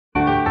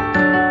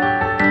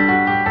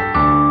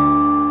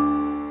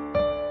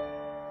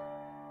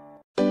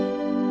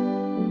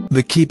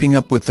The Keeping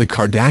Up with the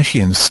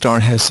Kardashians star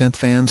has sent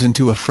fans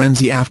into a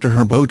frenzy after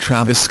her beau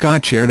Travis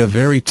Scott shared a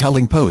very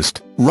telling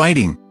post,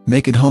 writing,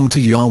 "Make it home to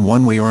y'all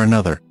one way or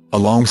another,"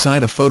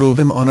 alongside a photo of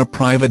him on a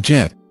private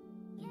jet.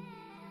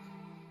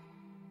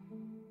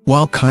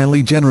 While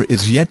Kylie Jenner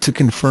is yet to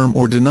confirm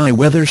or deny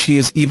whether she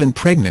is even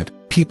pregnant,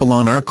 people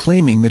are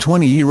claiming the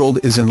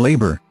 20-year-old is in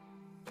labor.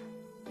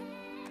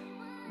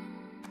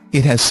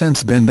 It has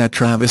since been that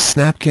Travis'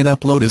 Snapchat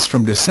upload is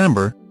from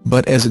December,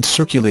 but as it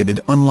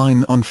circulated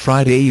online on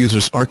Friday,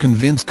 users are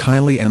convinced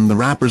Kylie and the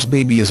rapper's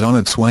baby is on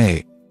its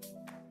way.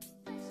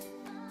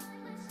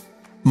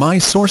 "My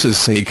sources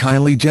say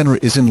Kylie Jenner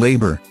is in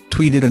labor,"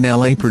 tweeted an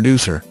LA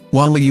producer,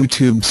 while a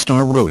YouTube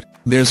star wrote,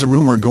 "There's a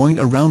rumor going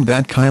around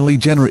that Kylie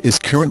Jenner is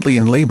currently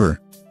in labor.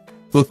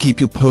 We'll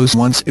keep you posted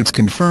once it's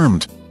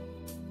confirmed."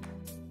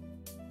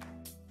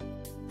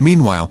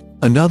 Meanwhile,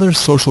 another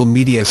social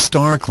media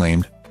star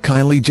claimed,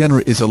 Kylie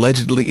Jenner is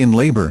allegedly in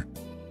labor.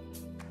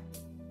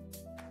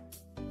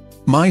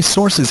 "My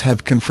sources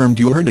have confirmed,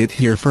 you heard it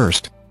here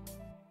first."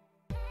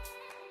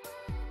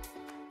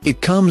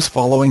 It comes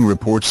following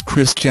reports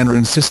Kris Jenner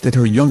insisted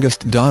her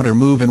youngest daughter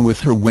move in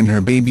with her when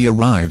her baby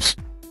arrives.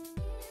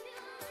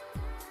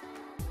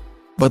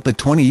 But the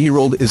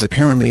 20-year-old is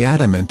apparently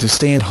adamant to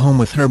stay at home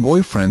with her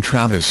boyfriend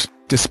Travis,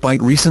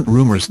 despite recent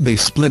rumors they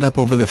split up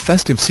over the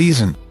festive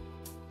season.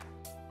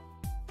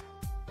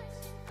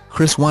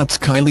 Kris wants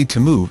Kylie to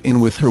move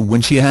in with her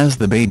when she has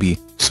the baby,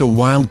 so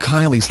while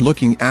Kylie's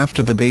looking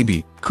after the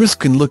baby, Kris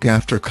can look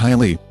after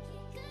Kylie,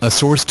 a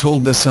source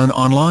told The Sun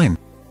Online.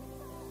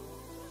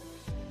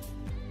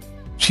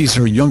 "She's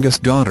her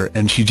youngest daughter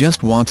and she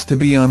just wants to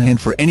be on hand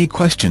for any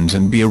questions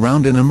and be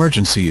around in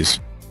emergencies."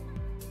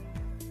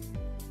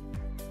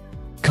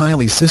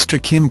 Kylie's sister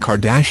Kim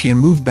Kardashian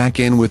moved back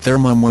in with their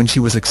mum when she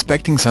was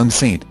expecting son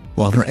Saint,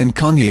 while her and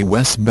Kanye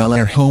West's Bel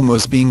Air home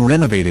was being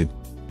renovated.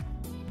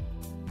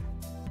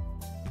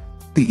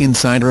 The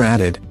insider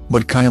added,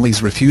 "But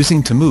Kylie's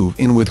refusing to move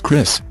in with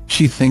Kris,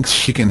 she thinks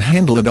she can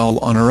handle it all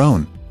on her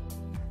own."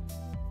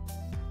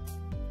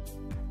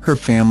 Her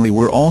family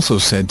were also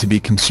said to be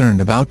concerned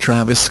about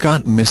Travis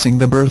Scott missing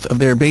the birth of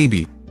their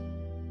baby,